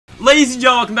Ladies and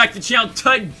gentlemen, welcome back to the channel.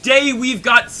 Today we've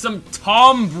got some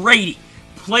Tom Brady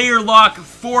player lock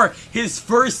for his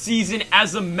first season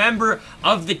as a member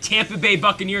of the Tampa Bay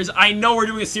Buccaneers. I know we're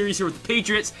doing a series here with the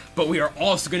Patriots, but we are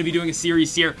also going to be doing a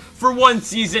series here for one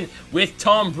season with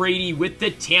Tom Brady with the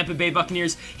Tampa Bay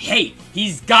Buccaneers. Hey,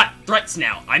 he's got threats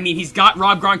now. I mean, he's got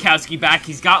Rob Gronkowski back,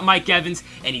 he's got Mike Evans,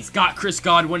 and he's got Chris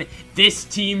Godwin. This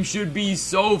team should be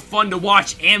so fun to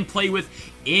watch and play with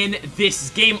in this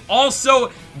game.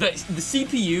 Also, the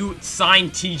CPU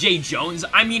signed TJ Jones.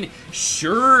 I mean,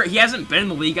 sure, he hasn't been in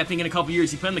the league, I think, in a couple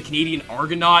years. He played in the Canadian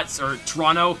Argonauts, or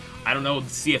Toronto. I don't know, the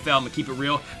CFL, I'm gonna keep it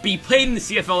real. But he played in the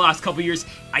CFL the last couple years.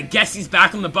 I guess he's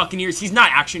back on the Buccaneers. He's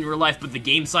not actually in real life, but the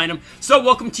game signed him. So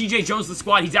welcome TJ Jones to the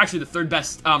squad. He's actually the third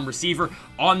best receiver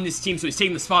on this team. So he's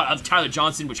taking the spot of Tyler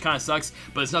Johnson, which kind of sucks.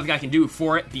 But there's nothing I can do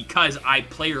for it because I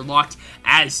player locked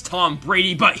as Tom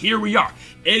Brady. But here we are.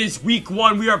 It is week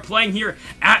 1. We are playing here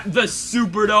at the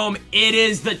Superdome. It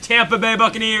is the Tampa Bay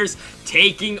Buccaneers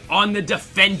taking on the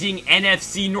defending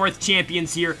NFC North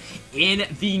champions here in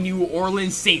the New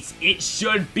Orleans Saints. It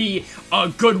should be a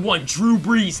good one. Drew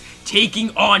Brees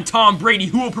taking on Tom Brady.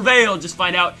 Who will prevail? Just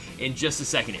find out in just a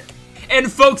second here. And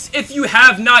folks, if you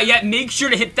have not yet, make sure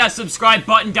to hit that subscribe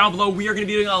button down below. We are going to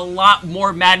be doing a lot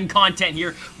more Madden content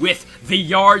here with the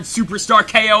Yard, Superstar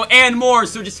KO, and more.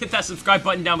 So just hit that subscribe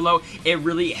button down below. It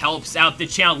really helps out the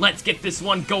channel. Let's get this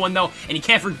one going, though. And you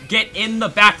can't forget, in the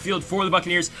backfield for the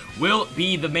Buccaneers will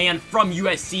be the man from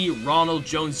USC, Ronald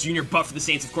Jones Jr. But for the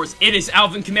Saints, of course, it is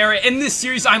Alvin Kamara. In this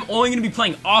series, I'm only going to be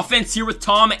playing offense here with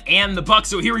Tom and the Bucs.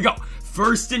 So here we go.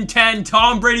 1st and 10,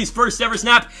 Tom Brady's first ever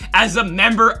snap as a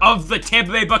member of the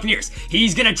Tampa Bay Buccaneers.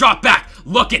 He's going to drop back,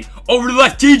 looking over to the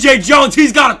left. TJ Jones,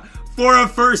 he's got him for a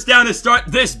first down to start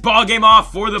this ball game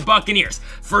off for the Buccaneers.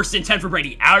 1st and 10 for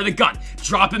Brady, out of the gun,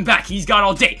 dropping back. He's got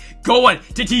all day. Going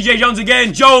to TJ Jones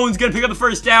again. Jones going to pick up the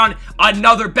first down.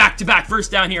 Another back-to-back first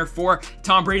down here for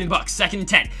Tom Brady and the Bucs. 2nd and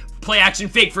 10, play action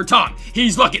fake for Tom.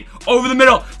 He's looking over the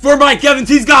middle for Mike Evans.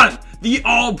 He's got him. The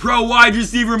all-pro wide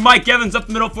receiver, Mike Evans, up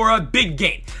the middle for a big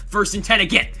gain. 1st and 10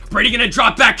 again. Brady going to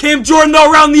drop back. Cam Jordan,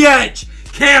 though, around the edge.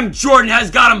 Cam Jordan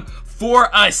has got him for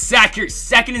a sack here.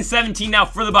 2nd and 17 now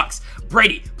for the Bucs.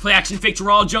 Brady, play action fake to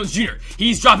Ronald Jones Jr.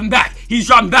 He's dropping back. He's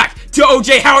dropping back to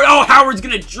O.J. Howard. Oh, Howard's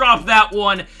going to drop that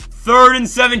one. 3rd and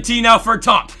 17 now for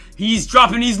Tom. He's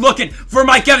dropping. He's looking for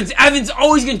Mike Evans. Evans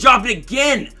always going to drop it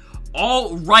again.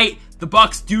 All right. The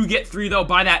Bucs do get 3, though,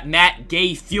 by that Matt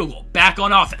Gay field goal. Back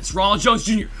on offense. Ronald Jones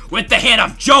Jr. with the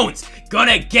handoff. Jones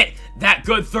gonna get that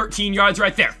good 13 yards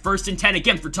right there. 1st and 10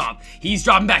 again for Tom. He's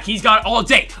dropping back. He's got it all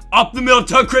day. Up the middle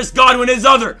to Chris Godwin, his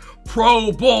other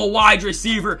Pro Bowl wide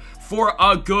receiver, for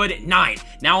a good 9.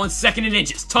 Now on 2nd and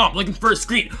inches. Tom looking for a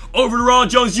screen. Over to Ronald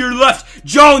Jones Jr. left.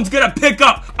 Jones gonna pick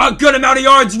up a good amount of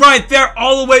yards right there,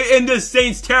 all the way into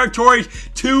Saints territory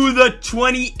to the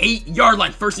 28-yard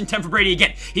line. 1st and 10 for Brady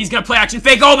again. He's gonna play action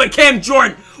fake. Oh, but Cam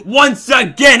Jordan once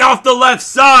again off the left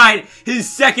side. His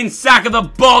 2nd sack of the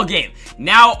ball game.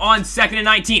 Now on 2nd and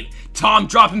 19. Tom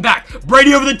dropping back.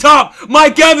 Brady over the top.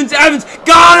 Mike Evans. Evans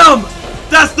got him.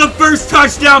 That's the first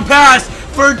touchdown pass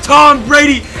for Tom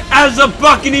Brady as a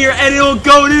Buccaneer, and it'll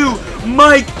go to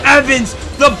Mike Evans.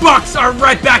 The Bucs are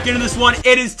right back into this one.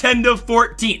 It is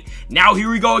 10-14. Now here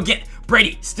we go again.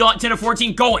 Brady still at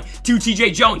 10-14, going to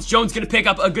TJ Jones. Jones going to pick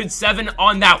up a good 7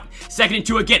 on that one. 2nd and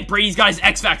 2 again. Brady's got his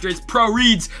X Factor. It's pro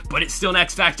reads, but it's still an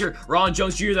X Factor. Ron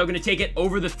Jones Jr., though, going to take it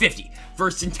over the 50.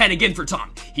 1st and 10 again for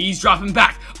Tom. He's dropping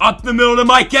back up the middle to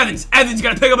Mike Evans. Evans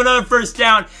going to pick up another first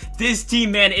down. This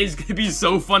team, man, is going to be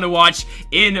so fun to watch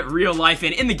in real life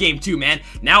and in the game, too, man.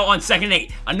 Now on 2nd and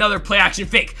 8, another play action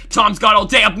fake. Tom's got all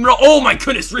day up the middle. Oh, my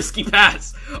goodness, risky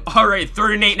pass. All right,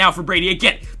 3rd and 8 now for Brady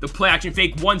again. The play action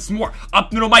fake once more.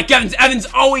 Up the middle, Mike Evans. Evans,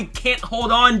 oh, he can't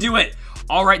hold on to it.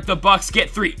 All right, the Bucs get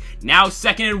 3. Now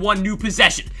 2nd and 1, new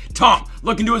possession. Tom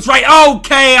looking to his right.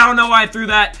 Okay, I don't know why I threw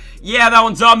that. Yeah, that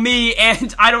one's on me,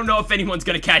 and I don't know if anyone's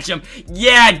going to catch him.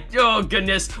 Yeah, oh,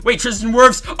 goodness. Wait, Tristan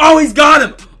Wirfs. Oh, he's got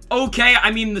him. Okay,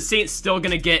 I mean, the Saints still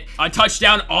going to get a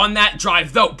touchdown on that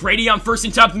drive, though. Brady on 1st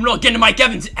and 10 up the middle, getting to Mike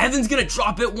Evans. Evans going to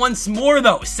drop it once more,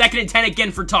 though. 2nd and 10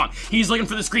 again for Tom. He's looking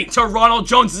for the screen to Ronald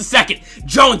Jones the 2nd.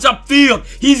 Jones upfield.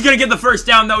 He's going to get the first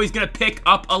down, though. He's going to pick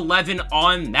up 11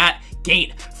 on that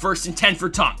gain. 1st and 10 for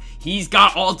Tom. He's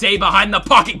got all day behind the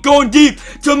pocket, going deep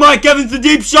to Mike Evans, the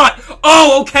deep shot.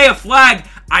 Oh, okay, a flag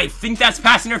I think that's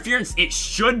pass interference. It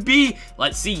should be.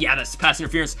 Let's see. Yeah, that's pass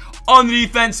interference on the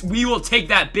defense. We will take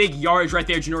that big yardage right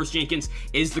there. Janoris Jenkins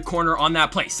is the corner on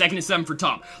that play. 2nd and 7 for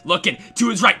Tom. Looking to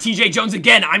his right. TJ Jones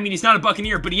again. I mean, he's not a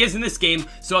Buccaneer, but he is in this game,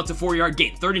 so it's a 4-yard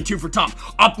gain. 3rd and 2 for Tom.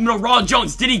 Up the middle, Ronald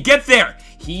Jones. Did he get there?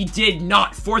 He did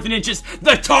not. 4th and inches.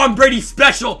 The Tom Brady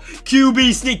special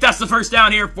QB sneak. That's the first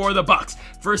down here for the Bucs.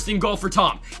 1st and goal for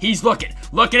Tom. He's looking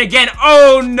again.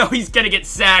 Oh no, he's gonna get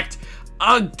sacked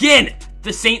again.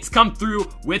 The Saints come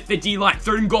through with the D-line.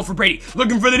 3rd and goal for Brady.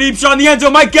 Looking for the deep shot in the end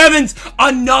zone. Mike Evans,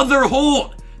 another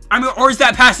hold. I mean, or is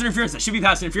that pass interference? That should be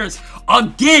pass interference.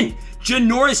 Again,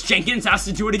 Janoris Jenkins has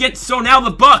to do it again. So now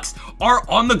the Bucs are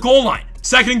on the goal line.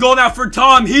 2nd and goal now for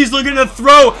Tom. He's looking to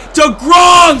throw to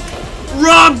Gronk.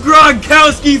 Rob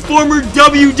Gronkowski, former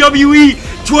WWE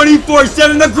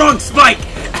 24/7. The Gronk spike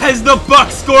as the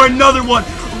Bucs score another one.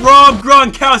 Rob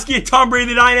Gronkowski and Tom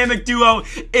Brady, the dynamic duo,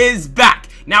 is back.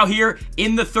 Now here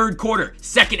in the 3rd quarter,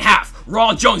 2nd half,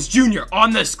 Ronald Jones Jr.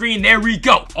 on the screen. There we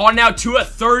go. On now to a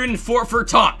 3rd and 4 for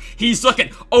Tom. He's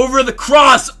looking over the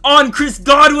cross on Chris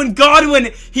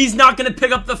Godwin. He's not going to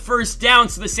pick up the first down,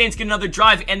 so the Saints get another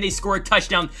drive, and they score a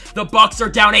touchdown. The Bucs are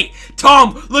down 8.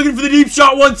 Tom looking for the deep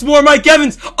shot once more. Mike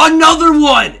Evans, another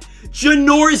one.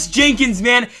 Janoris Jenkins,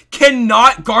 man,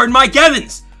 cannot guard Mike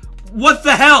Evans. What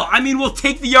the hell? I mean, we'll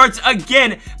take the yards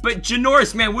again, but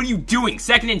Janoris, man, what are you doing?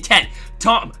 2nd and 10.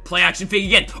 Tom, play action fake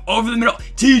again, over the middle.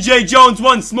 TJ Jones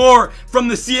once more from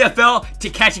the CFL to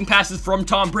catching passes from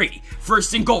Tom Brady.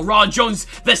 1st and goal, Ronald Jones,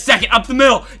 the 2nd, up the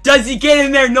middle. Does he get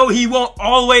in there? No, he won't.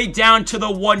 All the way down to the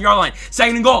 1-yard line.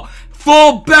 2nd and goal,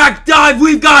 full back dive.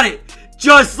 We've got it.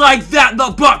 Just like that, the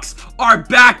Bucs are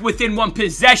back within 1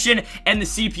 possession, and the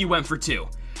CP went for 2.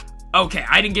 Okay,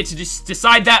 I didn't get to just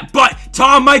decide that, but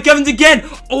Tom, Mike Evans again.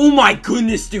 Oh my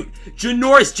goodness, dude.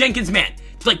 Janoris Jenkins, man.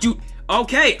 Like, dude,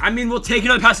 okay. I mean, we'll take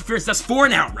another pass interference. That's 4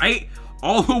 now, right?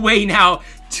 All the way now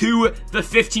to the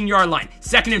 15-yard line.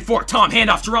 2nd and 4. Tom,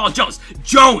 handoff to Ronald Jones.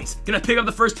 Jones gonna pick up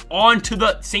the first onto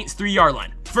the Saints 3-yard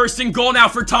line. 1st and goal now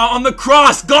for Tom on the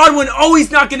cross. Godwin, oh,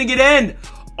 he's not gonna get in.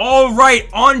 All right,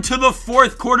 on to the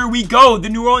 4th quarter we go. The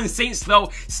New Orleans Saints,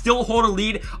 though, still hold a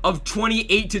lead of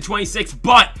 28-26,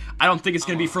 but I don't think it's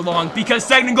going to be for long because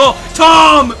 2nd and goal,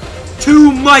 Tom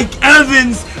to Mike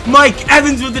Evans. Mike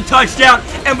Evans with the touchdown,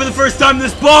 and for the first time in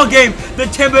this ball game, the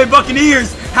Tampa Bay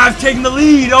Buccaneers have taken the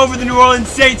lead over the New Orleans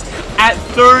Saints at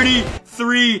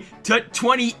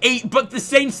 33-28, but the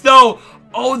Saints, though,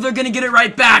 oh, they're going to get it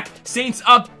right back. Saints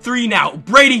up 3 now.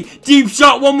 Brady, deep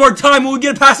shot one more time. Will we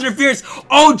get a pass interference?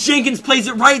 Oh, Jenkins plays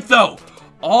it right, though.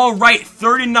 All right,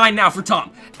 3rd and 9 now for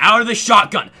Tom. Out of the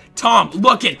shotgun. Tom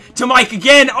looking to Mike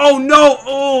again. Oh, no.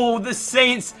 Oh, the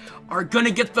Saints are going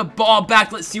to get the ball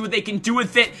back. Let's see what they can do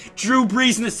with it. Drew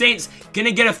Brees and the Saints going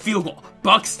to get a field goal.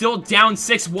 Bucs still down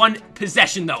 6-1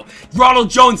 possession, though. Ronald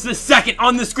Jones, the 2nd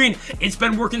on the screen. It's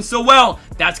been working so well.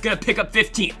 That's going to pick up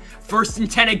 15. 1st and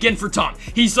 10 again for Tom.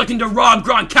 He's looking to Rob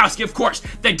Gronkowski, of course,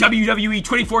 the WWE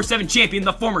 24/7 champion,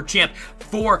 the former champ,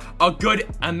 for a good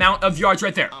amount of yards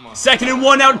right there. 2nd and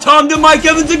 1 out. Tom to Mike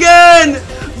Evans again.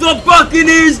 The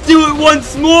Buccaneers do it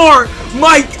once more.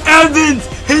 Mike Evans,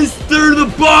 his 3rd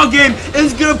of the ball game,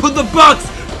 is going to put the Bucs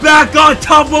back on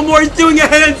top. One more. He's doing a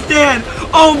handstand.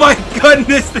 Oh my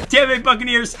goodness. The Tampa Bay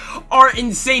Buccaneers are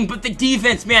insane, but the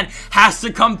defense, man, has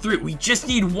to come through. We just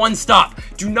need 1 stop.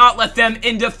 Do not let them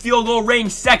into field goal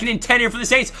range. 2nd and 10 here for the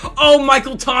Saints. Oh,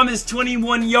 Michael Thomas,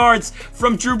 21 yards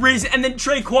from Drew Brees, and then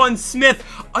Traquan Smith,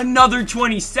 another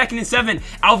 20. 2nd and 7.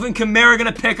 Alvin Kamara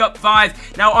gonna pick up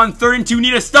 5. Now on 3rd and 2,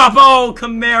 need a stop. Oh,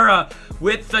 Kamara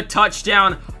with the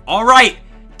touchdown. All right.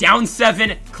 Down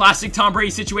 7, classic Tom Brady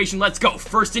situation. Let's go.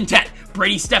 1st and 10.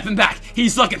 Brady stepping back.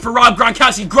 He's looking for Rob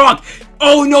Gronkowski. Gronk.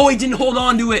 Oh, no, he didn't hold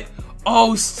on to it.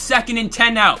 Oh, 2nd and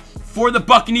 10 now for the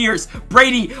Buccaneers.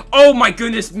 Brady. Oh, my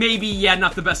goodness. Maybe, yeah,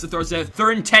 not the best of throws there.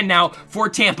 3rd and 10 now for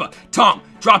Tampa. Tom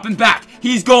dropping back.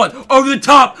 He's going over the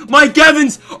top. Mike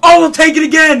Evans. Oh, we'll take it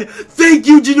again. Thank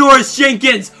you, Janoris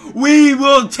Jenkins. We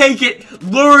will take it.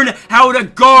 Learn how to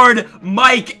guard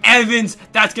Mike Evans.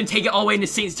 That's going to take it all the way into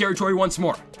Saints territory once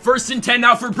more. 1st and 10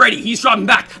 now for Brady. He's dropping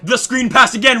back. The screen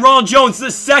pass again. Ronald Jones, the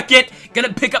 2nd.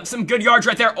 Gonna pick up some good yards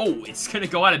right there. Oh, it's gonna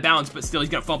go out of bounds, but still he's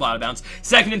gonna fumble out of bounds.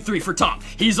 2nd and 3 for Tom.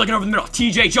 He's looking over the middle.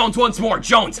 TJ Jones once more.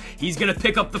 Jones, he's gonna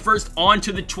pick up the first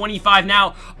onto the 25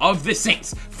 now of the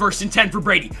Saints. 1st and 10 for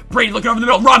Brady. Brady looking over the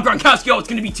middle. Rob Gronkowski. Oh, it's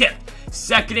gonna be tipped.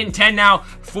 2nd and 10 now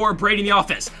for Brady in the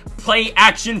offense. Play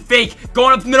action fake.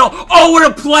 Going up the middle. Oh, what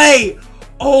a play!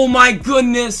 Oh my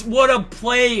goodness, what a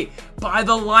play by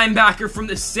the linebacker from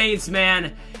the Saints,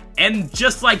 man. And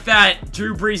just like that,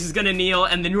 Drew Brees is going to kneel,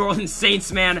 and the New Orleans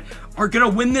Saints, man, are gonna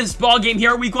win this ball game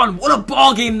here at week 1. What a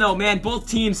ball game though, man. Both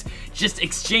teams just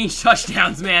exchange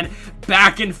touchdowns, man,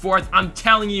 back and forth. I'm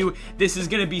telling you, this is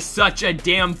gonna be such a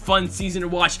damn fun season to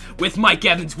watch with Mike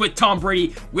Evans, with Tom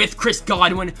Brady, with Chris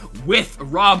Godwin, with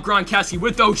Rob Gronkowski,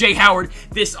 with OJ Howard.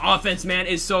 This offense, man,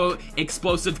 is so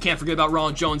explosive. Can't forget about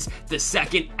Ronald Jones the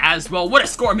second as well. What a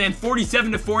score, man.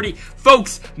 47-40.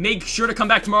 Folks, make sure to come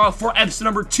back tomorrow for episode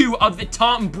number 2 of the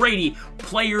Tom Brady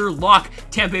Player Lock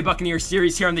Tampa Bay Buccaneers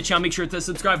series here on the channel. Make sure to hit the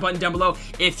subscribe button down below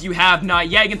if you have not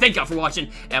yet. Again, thank y'all for watching,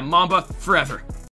 and Mamba forever.